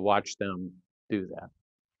to watch them do that.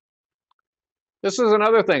 This is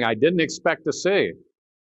another thing I didn't expect to see.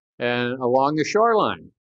 And along the shoreline,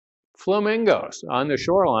 flamingos on the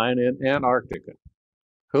shoreline in Antarctica.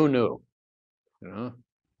 Who knew? You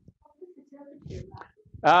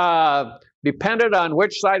know? Depended on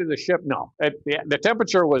which side of the ship. No, the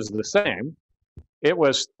temperature was the same. It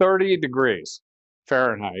was 30 degrees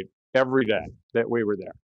Fahrenheit every day that we were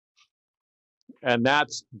there. And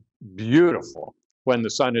that's beautiful when the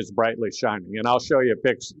sun is brightly shining. And I'll show you a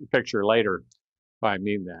picture later if I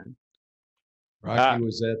mean that. Rocky,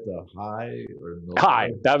 was that the high or the High.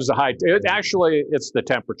 low? That was the high. Actually, it's the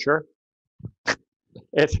temperature.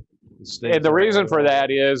 And the reason for that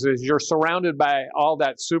is you're surrounded by all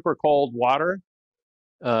that super cold water,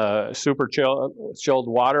 super chilled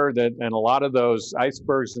water, and a lot of those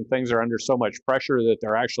icebergs and things are under so much pressure that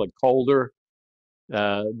they're actually colder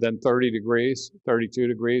than 30 degrees, 32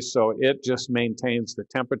 degrees. So it just maintains the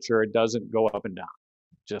temperature. It doesn't go up and down.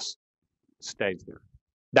 It just stays there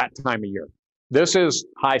that time of year. This is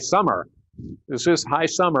high summer. This is high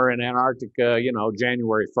summer in Antarctica, you know,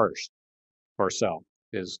 January 1st or so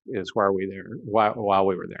is where while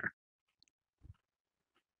we were there.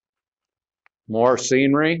 More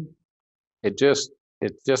scenery. It just, you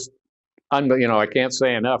know, I can't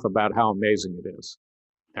say enough about how amazing it is.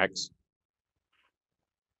 Next.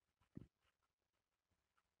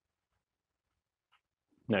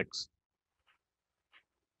 Next.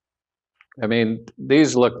 I mean,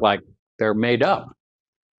 these look like they're made up.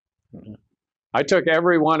 I took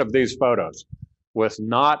every one of these photos with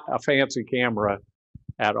not a fancy camera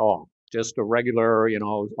at all, just a regular, you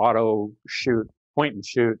know, auto shoot, point and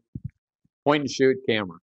shoot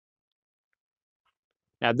camera.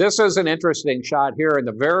 Now this is an interesting shot here. In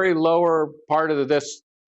the very lower part of this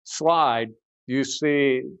slide, you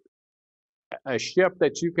see a ship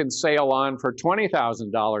that you can sail on for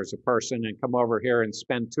 $20,000 a person and come over here and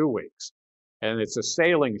spend 2 weeks. And it's a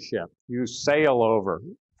sailing ship. You sail over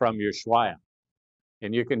from Ushuaia.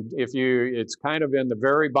 And you can, it's kind of in the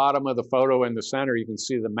very bottom of the photo in the center, you can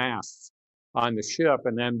see the masts on the ship.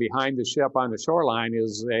 And then behind the ship on the shoreline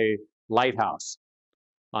is a lighthouse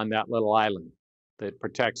on that little island that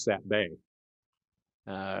protects that bay.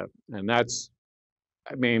 And that's,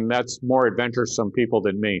 I mean, that's more adventuresome people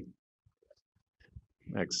than me.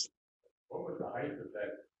 Next. What was the height of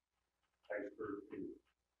that iceberg?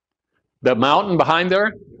 The mountain behind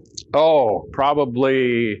there? Oh,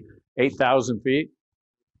 probably 8,000 feet.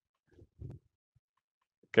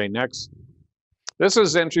 Okay, next. This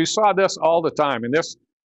is interesting. You saw this all the time. And this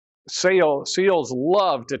seals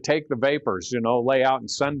love to take the vapors, you know, lay out and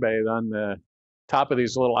sunbathe on the top of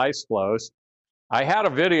these little ice floes. I had a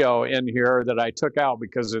video in here that I took out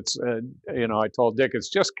because it's, you know, I told Dick it's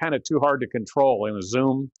just kind of too hard to control in a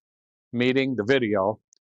Zoom meeting, the video.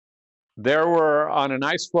 There were on an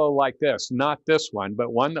ice floe like this, not this one,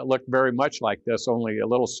 but one that looked very much like this, only a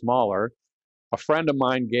little smaller. A friend of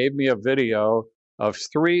mine gave me a video of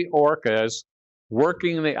 3 orcas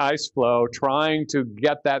working the ice floe, trying to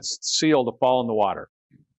get that seal to fall in the water.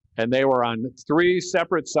 And they were on 3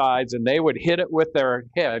 separate sides, and they would hit it with their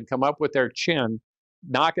head, come up with their chin,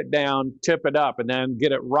 knock it down, tip it up, and then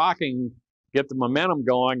get it rocking, get the momentum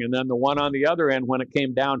going. And then the one on the other end, when it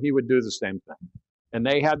came down, he would do the same thing. And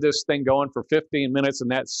they had this thing going for 15 minutes,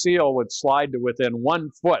 and that seal would slide to within 1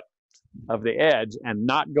 foot of the edge and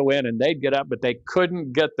not go in, and they'd get up, but they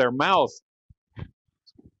couldn't get their mouth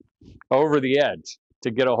over the edge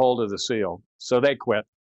to get a hold of the seal. So they quit.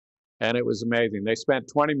 And it was amazing. They spent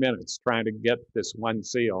 20 minutes trying to get this one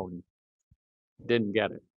seal and didn't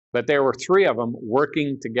get it. But there were 3 of them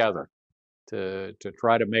working together to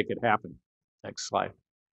try to make it happen. Next slide.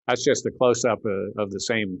 That's just a close-up of the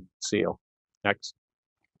same seal. Next.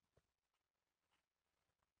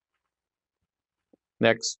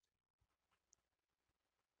 Next.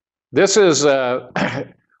 This is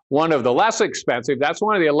one of the less expensive. That's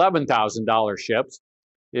one of the $11,000 ships.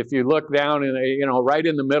 If you look down in, you know, right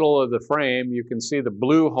in the middle of the frame, you can see the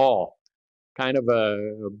blue hull, kind of a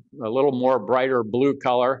little more brighter blue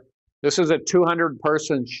color. This is a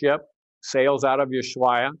 200-person ship, sails out of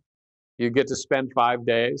Ushuaia. You get to spend 5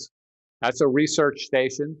 days. That's a research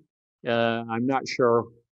station. I'm not sure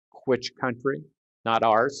which country, not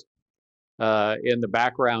ours, in the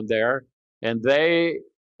background there. And they,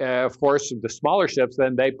 of course, the smaller ships,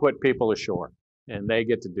 then they put people ashore and they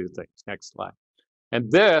get to do things. Next slide. And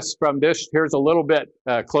this, from this, here's a little bit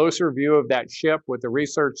closer view of that ship with the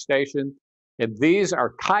research station. And these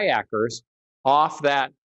are kayakers off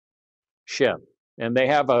that ship. And they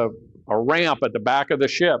have a ramp at the back of the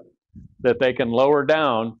ship that they can lower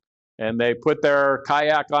down. And they put their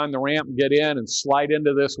kayak on the ramp, get in and slide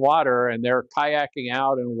into this water. And they're kayaking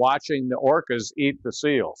out and watching the orcas eat the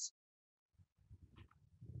seals.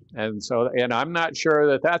 And so, and I'm not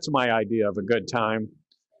sure that that's my idea of a good time,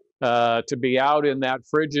 to be out in that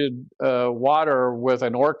frigid water with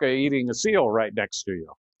an orca eating a seal right next to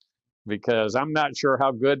you, because I'm not sure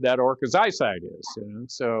how good that orca's eyesight is. You know?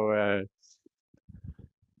 So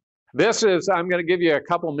this is, I'm going to give you a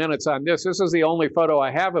couple minutes on this. This is the only photo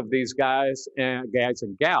I have of these guys and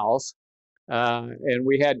gals. And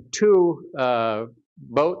we had 2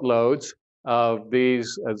 boat loads of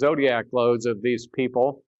these Zodiac loads of these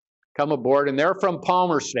people come aboard, and they're from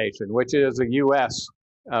Palmer Station, which is a U.S.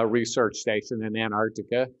 Research station in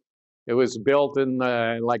Antarctica. It was built in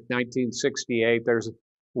like 1968.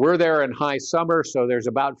 We're there in high summer, so there's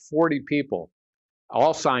about 40 people,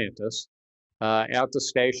 all scientists, at the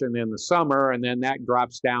station in the summer, and then that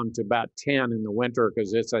drops down to about 10 in the winter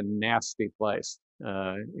because it's a nasty place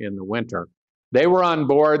in the winter. They were on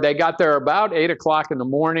board. They got there about 8 o'clock in the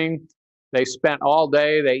morning. They spent all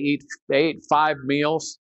day. They ate 5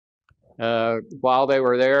 meals while they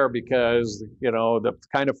were there, because, you know, the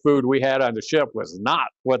kind of food we had on the ship was not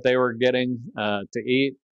what they were getting to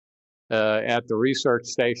eat at the research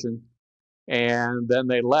station. And then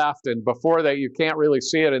they left, and before that, you can't really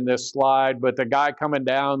see it in this slide, but the guy coming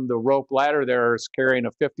down the rope ladder there is carrying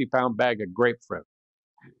a 50-pound bag of grapefruit.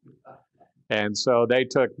 And so they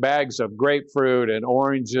took bags of grapefruit and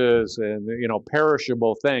oranges and, you know,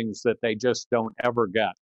 perishable things that they just don't ever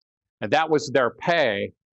get. And that was their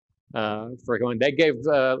pay for going. They gave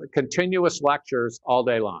continuous lectures all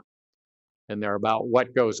day long, and they're about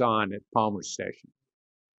what goes on at Palmer Station.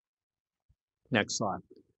 Next slide.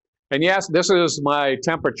 And yes, this is my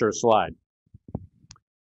temperature slide.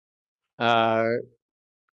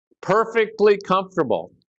 Perfectly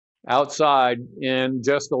comfortable outside in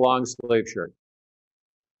just a long sleeve shirt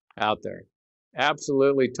out there.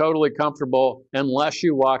 Absolutely, totally comfortable unless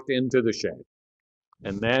you walked into the shade.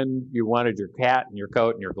 And then you wanted your hat and your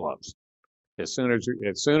coat and your gloves. As soon as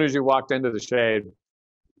you walked into the shade,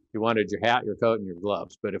 you wanted your hat, your coat, and your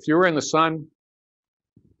gloves. But if you were in the sun,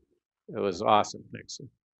 it was awesome, Nixon.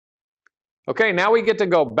 Okay, now we get to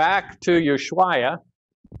go back to Ushuaia.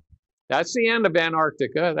 That's the end of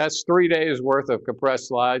Antarctica. That's 3 days worth of compressed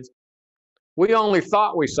slides. We only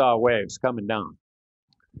thought we saw waves coming down.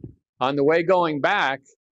 On the way going back,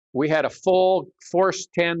 we had a full force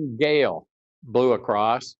 10 gale blew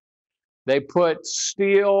across. They put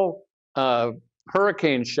steel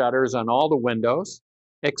hurricane shutters on all the windows,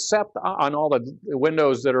 except on all the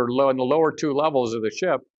windows that are low in the lower 2 levels of the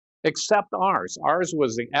ship, except ours. Ours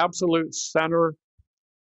was the absolute center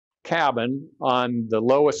cabin on the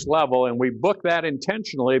lowest level, and we booked that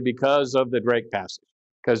intentionally because of the Drake Passage,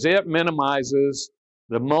 because it minimizes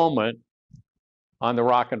the moment on the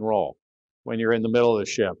rock and roll when you're in the middle of the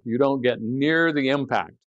ship. You don't get near the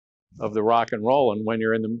impact of the rock and roll and when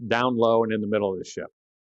you're in the down low and in the middle of the ship.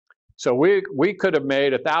 So we could have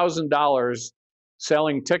made $1,000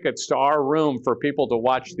 selling tickets to our room for people to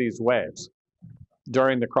watch these waves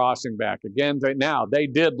during the crossing back. Again, they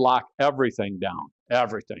did lock everything down,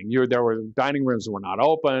 everything. There were dining rooms were not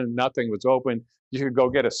open, nothing was open. You could go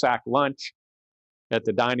get a sack lunch at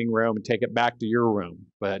the dining room and take it back to your room,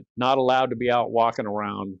 but not allowed to be out walking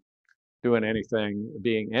around doing anything,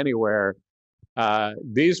 being anywhere.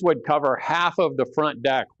 These would cover half of the front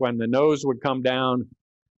deck. When the nose would come down,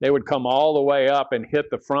 they would come all the way up and hit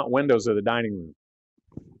the front windows of the dining room,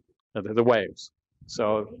 the waves.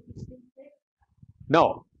 So,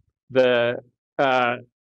 no, and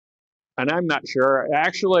I'm not sure.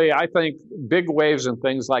 Actually, I think big waves and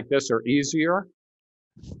things like this are easier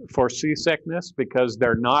for seasickness because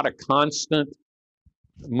they're not a constant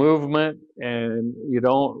movement, and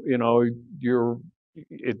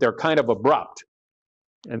they're kind of abrupt,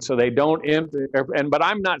 and so they don't. But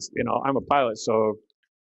I'm not, I'm a pilot, so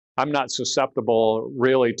I'm not susceptible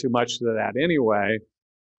really too much to that anyway.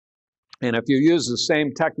 And if you use the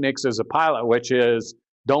same techniques as a pilot, which is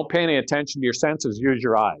don't pay any attention to your senses, use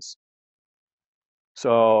your eyes.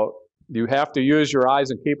 So you have to use your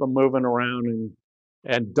eyes and keep them moving around,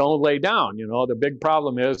 and don't lay down. The big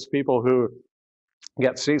problem is people who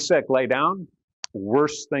get seasick lay down.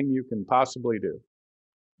 Worst thing you can possibly do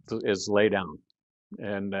is lay down,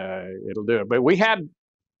 and it'll do it. But we had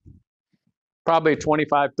probably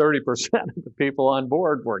 25–30% of the people on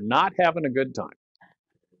board were not having a good time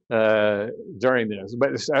during this.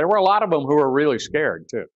 But there were a lot of them who were really scared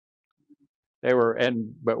too.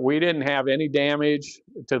 But we didn't have any damage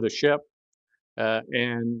to the ship.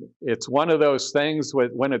 And it's one of those things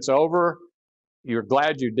when it's over, you're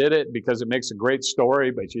glad you did it because it makes a great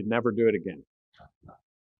story, but you'd never do it again.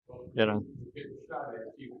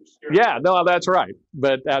 Yeah, no, that's right.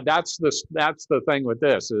 But that's the thing with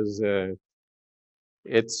this is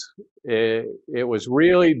it was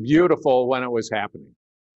really beautiful when it was happening.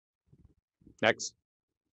 Next.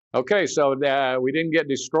 Okay, so we didn't get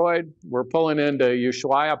destroyed. We're pulling into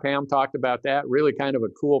Ushuaia. Pam talked about that. Really kind of a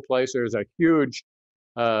cool place. There's a huge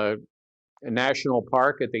national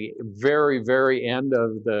park at the very, very end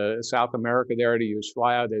of the South America there to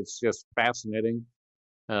Ushuaia. That's just fascinating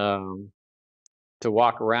to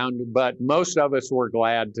walk around. But most of us were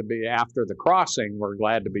glad to be, after the crossing, we're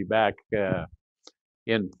glad to be back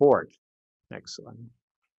in port. Next slide.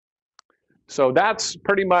 So that's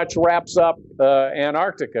pretty much wraps up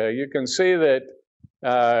Antarctica. You can see that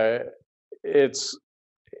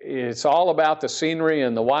it's all about the scenery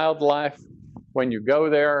and the wildlife. When you go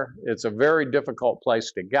there, it's a very difficult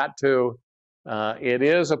place to get to. It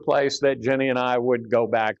is a place that Ginny and I would go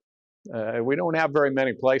back. We don't have very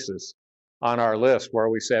many places on our list where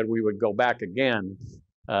we said we would go back again.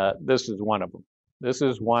 This is one of them. This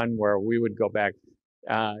is one where we would go back.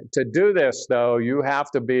 To do this, though, you have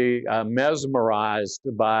to be mesmerized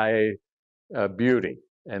by beauty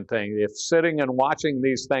and things. If sitting and watching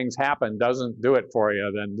these things happen doesn't do it for you,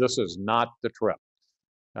 then this is not the trip.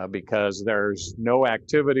 Because there's no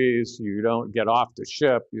activities, you don't get off the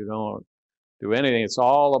ship, you don't do anything. It's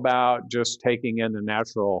all about just taking in the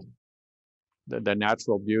natural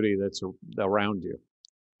beauty that's around you,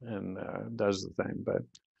 and does the thing. But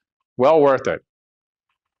well worth it.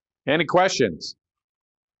 Any questions?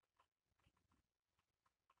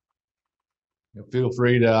 Feel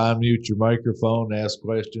free to unmute your microphone, ask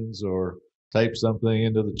questions, or type something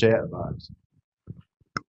into the chat box.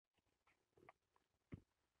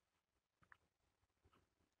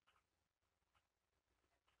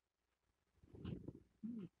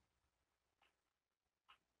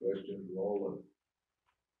 Question, Roland.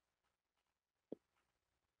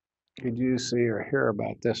 Did you see or hear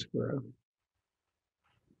about this group?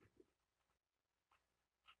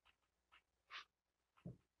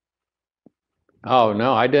 Oh,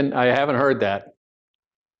 no, I didn't. I haven't heard that.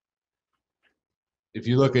 If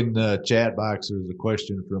you look in the chat box, there's a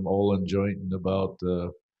question from Olin Joynton about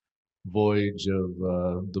the voyage of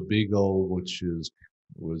the Beagle, which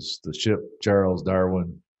was the ship Charles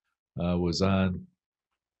Darwin was on.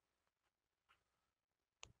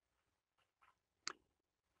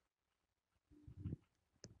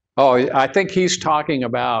 Oh, I think he's talking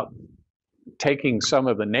about taking some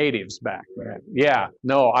of the natives back. Right? Yeah,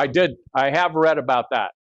 no, I did. I have read about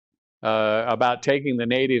that, about taking the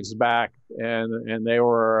natives back, and they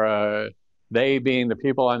were, they being the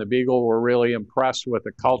people on the Beagle, were really impressed with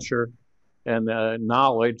the culture and the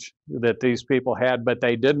knowledge that these people had, but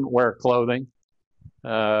they didn't wear clothing,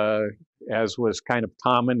 as was kind of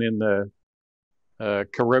common in the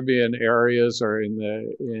Caribbean areas or in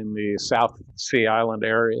the South Sea Island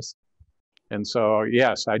areas. And so,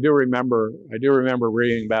 yes, I do remember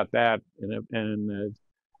reading about that, and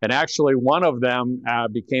actually one of them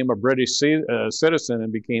became a British citizen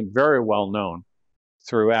and became very well known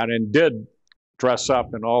throughout, and did dress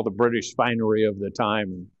up in all the British finery of the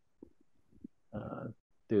time and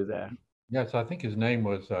do that. Yes, I think his name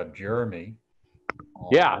was Jeremy.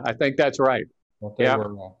 Yeah, I think that's right. But they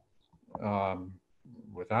were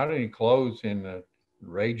without any clothes in the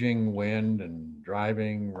raging wind and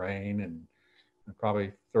driving rain and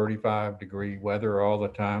probably 35-degree weather all the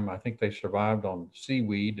time. I think they survived on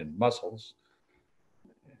seaweed and mussels.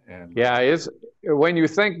 And yeah, when you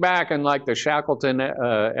think back on like the Shackleton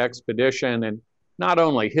expedition, and not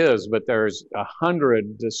only his, but there's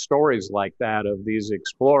 100 stories like that of these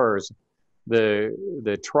explorers.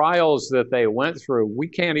 The trials that they went through, we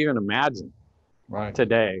can't even imagine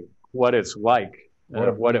today what it's like,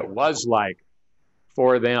 what it was like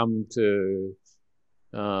for them to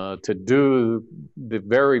do the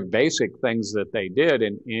very basic things that they did,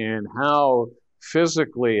 and how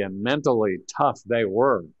physically and mentally tough they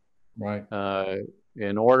were. Right.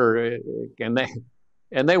 In order,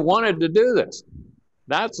 and they wanted to do this.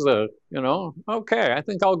 That's okay, I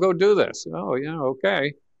think I'll go do this. Oh yeah,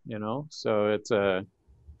 okay. So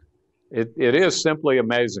it is simply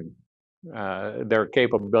amazing, their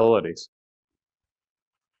capabilities.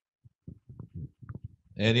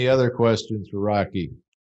 Any other questions for Rocky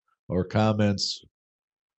or comments?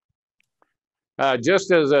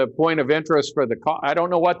 Just as a point of interest for I don't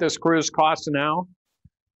know what this cruise costs now.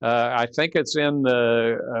 I think it's in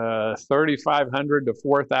the $3,500 to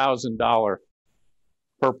 $4,000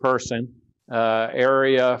 per person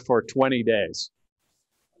area for 20 days.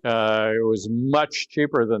 It was much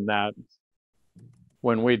cheaper than that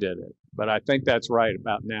when we did it, but I think that's right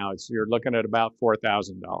about now. You're looking at about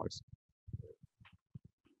 $4,000.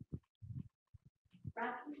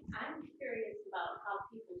 Rocky, I'm curious about how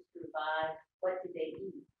people survive. What did they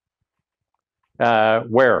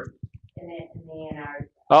Where? In the Antarctica.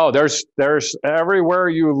 Oh, there's everywhere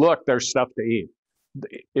you look, there's stuff to eat,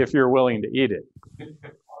 if you're willing to eat it.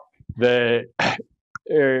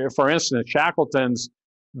 For instance, Shackletons,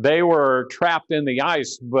 they were trapped in the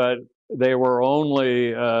ice, but they were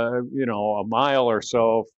only, a mile or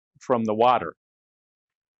so from the water,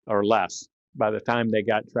 or less, by the time they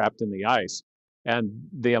got trapped in the ice. And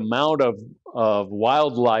the amount of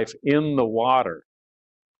wildlife in the water,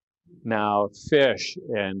 now fish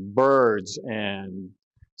and birds and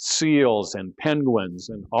seals and penguins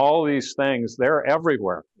and all these things, they're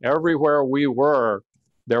everywhere. Everywhere we were,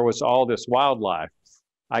 there was all this wildlife.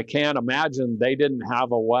 I can't imagine they didn't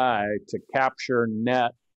have a way to capture,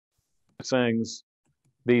 net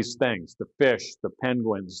these things, the fish, the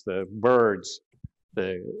penguins, the birds,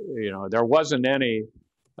 there wasn't any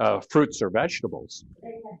fruits or vegetables. They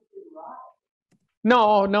had to do rock.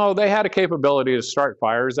 No, they had a capability to start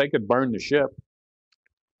fires. They could burn the ship.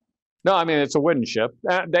 No, I mean, it's a wooden ship.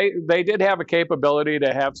 They did have a capability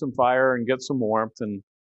to have some fire and get some warmth, and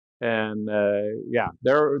yeah,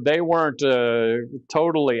 they weren't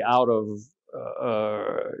totally out of,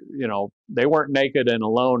 they weren't naked and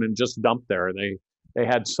alone and just dumped there. They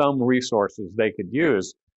had some resources they could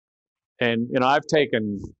use. And, I've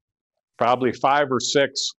taken probably 5 or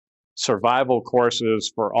 6 survival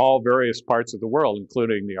courses for all various parts of the world,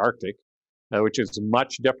 including the Arctic, which is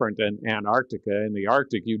much different than Antarctica. In the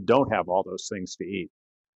Arctic, you don't have all those things to eat.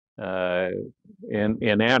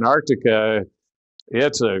 In Antarctica,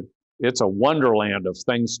 it's a wonderland of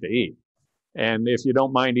things to eat. And if you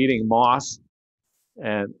don't mind eating moss,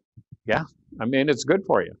 and yeah, I mean, it's good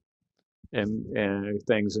for you. And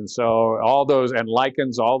things, and so all those, and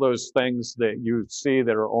lichens, all those things that you see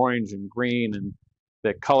that are orange and green and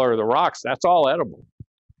that color the rocks, that's all edible.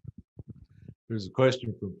 There's a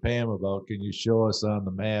question from Pam about, can you show us on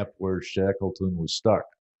the map where Shackleton was stuck?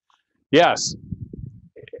 Yes,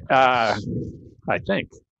 I think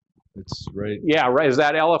It's right. Yeah, right. Is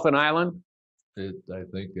that Elephant Island? I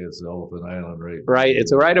think it's Elephant Island, right? Right.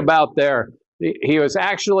 It's right about there. He was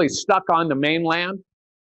actually stuck on the mainland,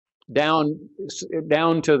 down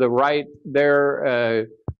to the right there.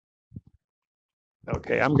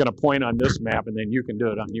 Okay, I'm going to point on this map, and then you can do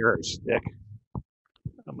it on yours, Dick.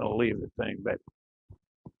 I'm going to leave the thing, but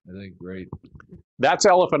I think right. That's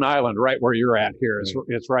Elephant Island, right where you're at here.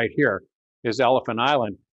 It's right here, is Elephant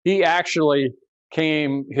Island. He actually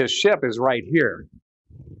came, his ship is right here.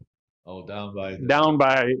 Oh, down by the.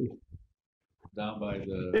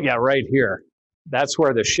 Yeah, right here. That's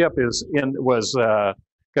where the ship was,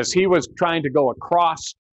 because he was trying to go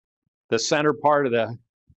across the center part of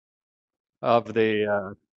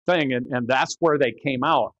the thing, and that's where they came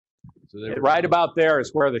out. So they were right about there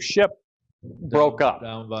is where the ship broke up.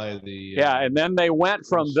 Down by the. Yeah, and then they went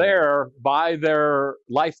from there by their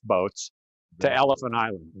lifeboats to Elephant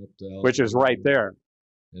Island, which is right there.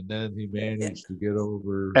 And then he managed to get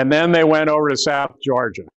over. And then they went over to South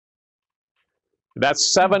Georgia.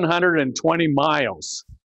 That's 720 miles.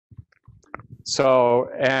 So,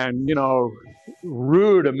 and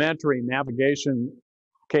rudimentary navigation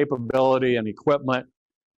capability and equipment,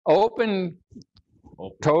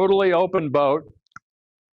 totally open boat.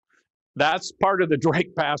 That's part of the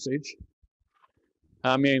Drake Passage.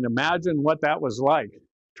 I mean, imagine what that was like,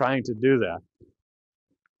 trying to do that.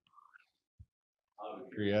 Out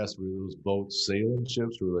of curiosity, were those boats sailing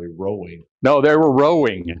ships, or were they rowing? No, they were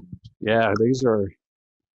rowing. Yeah, these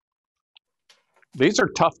are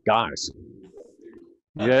tough guys.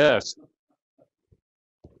 Yes.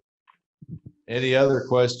 Any other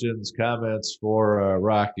questions, comments for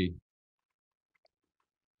Rocky?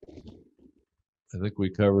 I think we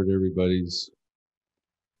covered everybody's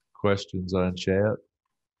questions on chat,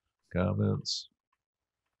 comments.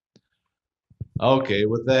 Okay,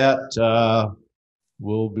 with that,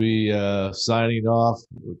 we'll be signing off.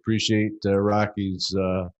 We appreciate Rocky's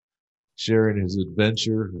sharing his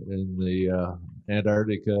adventure in the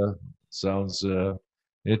Antarctica. Sounds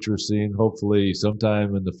interesting. Hopefully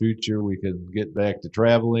sometime in the future we can get back to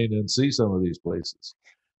traveling and see some of these places.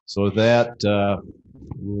 So with that,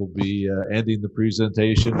 we'll be ending the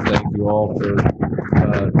presentation. Thank you all for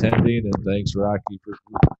attending, and thanks, Rocky, for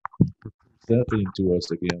presenting to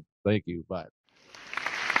us again. Thank you. Bye.